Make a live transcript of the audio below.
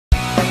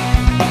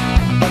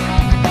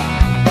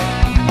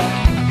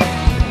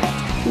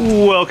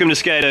Welcome to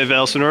Skydive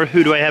Elsinore.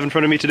 Who do I have in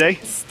front of me today?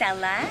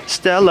 Stella.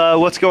 Stella,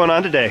 what's going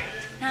on today?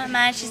 Not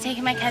much, just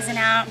taking my cousin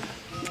out,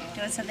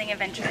 doing something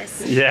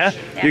adventurous. Yeah?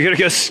 You're gonna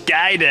go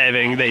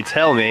skydiving, they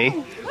tell me.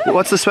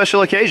 What's the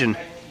special occasion?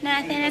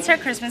 Nothing, it's her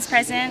Christmas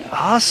present.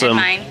 Awesome.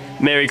 And mine.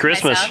 Merry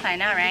Christmas. Myself, I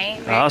know, right?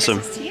 Merry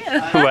Awesome. Christmas to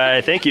you.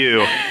 Why, thank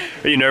you.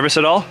 Are you nervous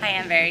at all? I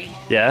am very.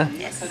 Yeah?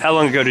 Yes. How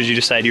long ago did you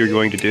decide you were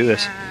going to do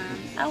this?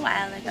 A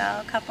while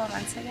ago, a couple of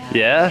months ago.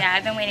 Yeah? Yeah,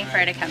 I've been waiting for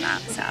her to come out,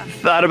 so.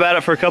 Thought about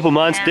it for a couple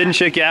months, Yeah. didn't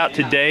check out.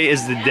 Today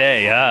is the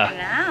day, huh?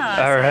 Wow, All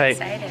so right.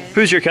 excited.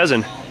 Who's your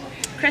cousin?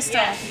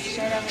 Crystal. Right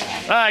over there.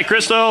 Hi,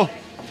 Crystal. No,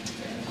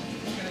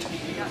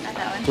 not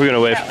that one. We're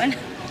gonna wave. That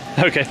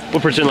one. Okay,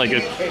 we'll pretend like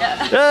it.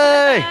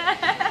 Hey!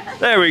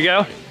 There we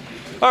go.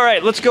 All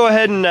right, let's go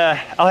ahead and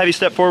I'll have you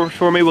step forward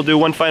for me. We'll do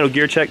one final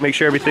gear check, make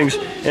sure everything's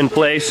in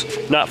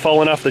place, not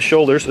falling off the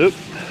shoulders. Oop.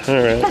 All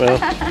right,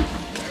 well.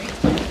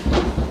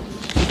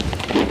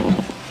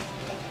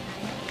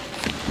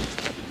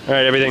 All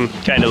right, everything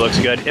kind of looks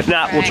good. If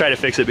not, we'll try to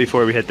fix it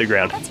before we hit the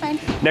ground. That's fine.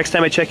 Next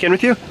time I check in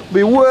with you,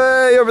 we'll be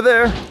way over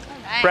there,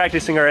 Right.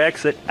 practicing our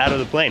exit out of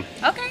the plane.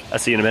 Okay. I'll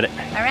see you in a minute.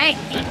 All right,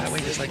 thanks.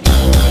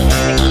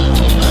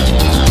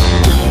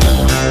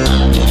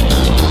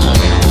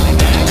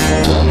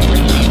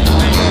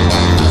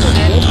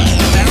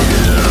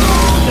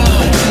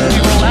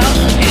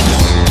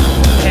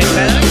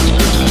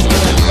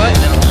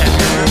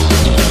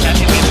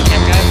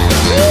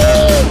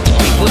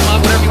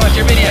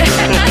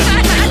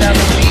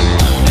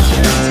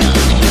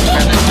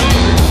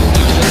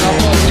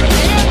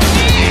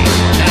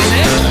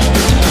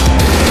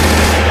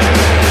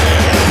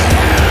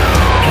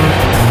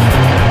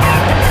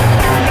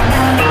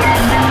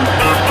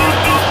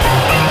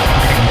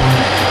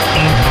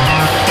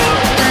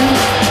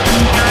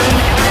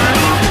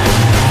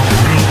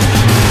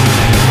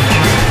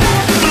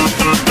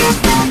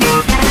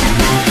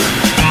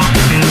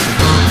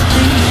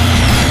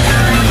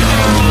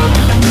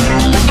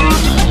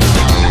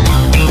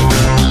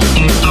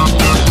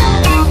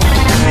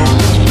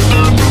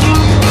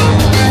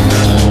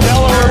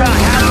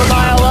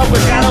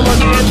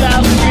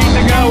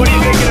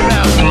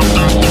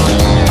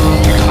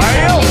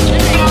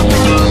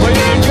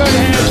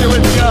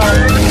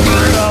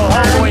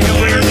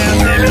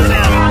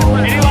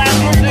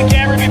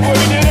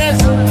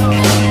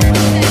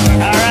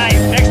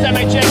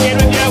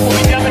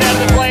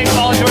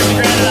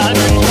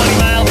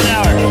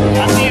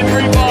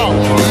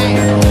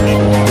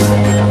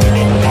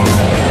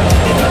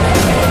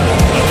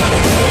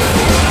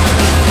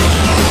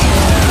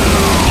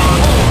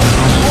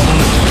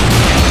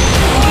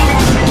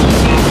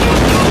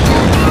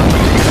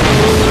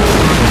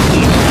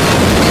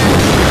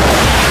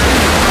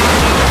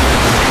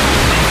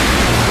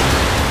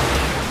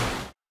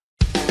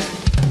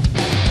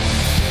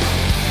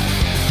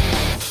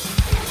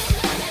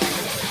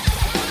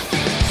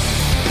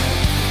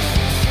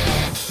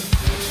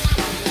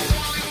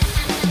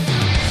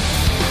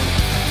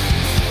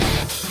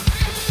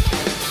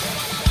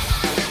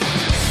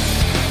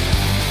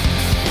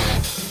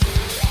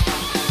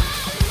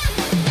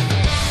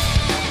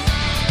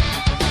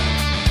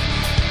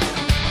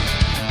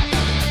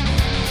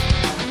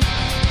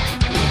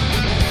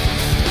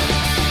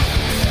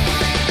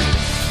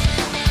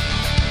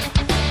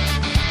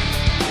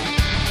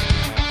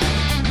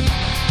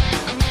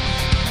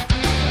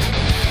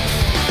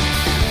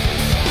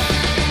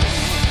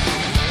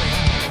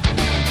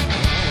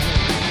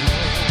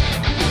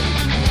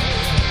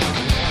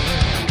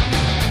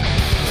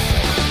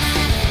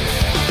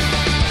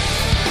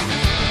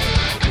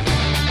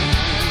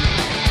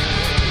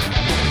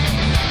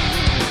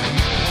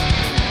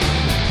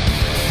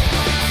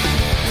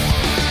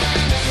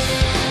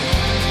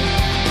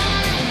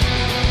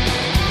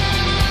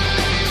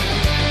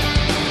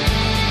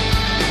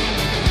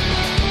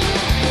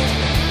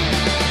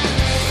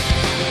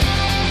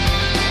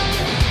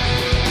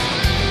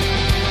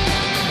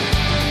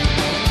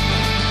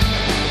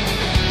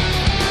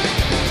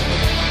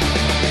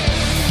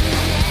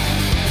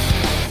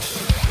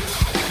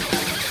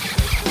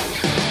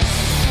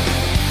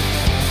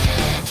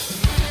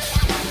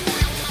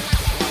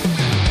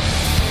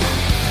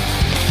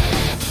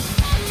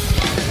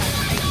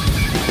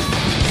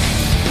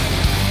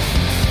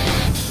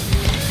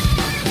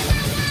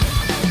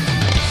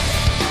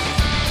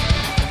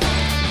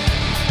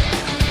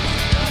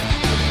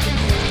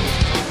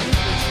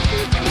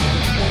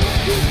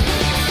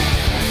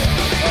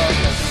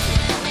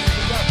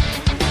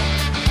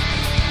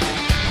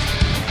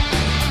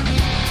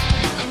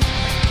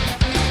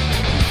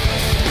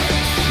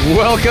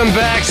 Welcome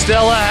back,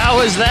 Stella. How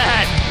was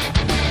that?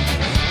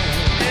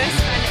 It was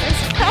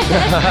fun.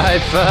 High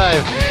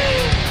five.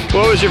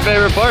 What was your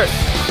favorite part?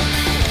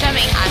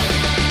 Jumping high.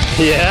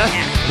 Yeah?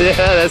 Yeah,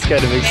 that's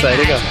kind of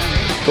exciting.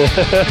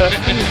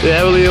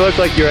 Yeah, well, you look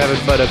like you're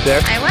having fun up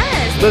there. I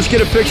was. Let's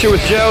get a picture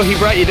with Joe. He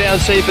brought you down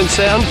safe and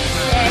sound.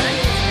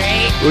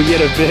 Great. We'll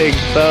get a big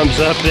thumbs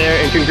up there,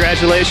 and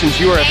congratulations,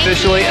 you are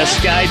officially a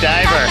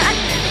skydiver.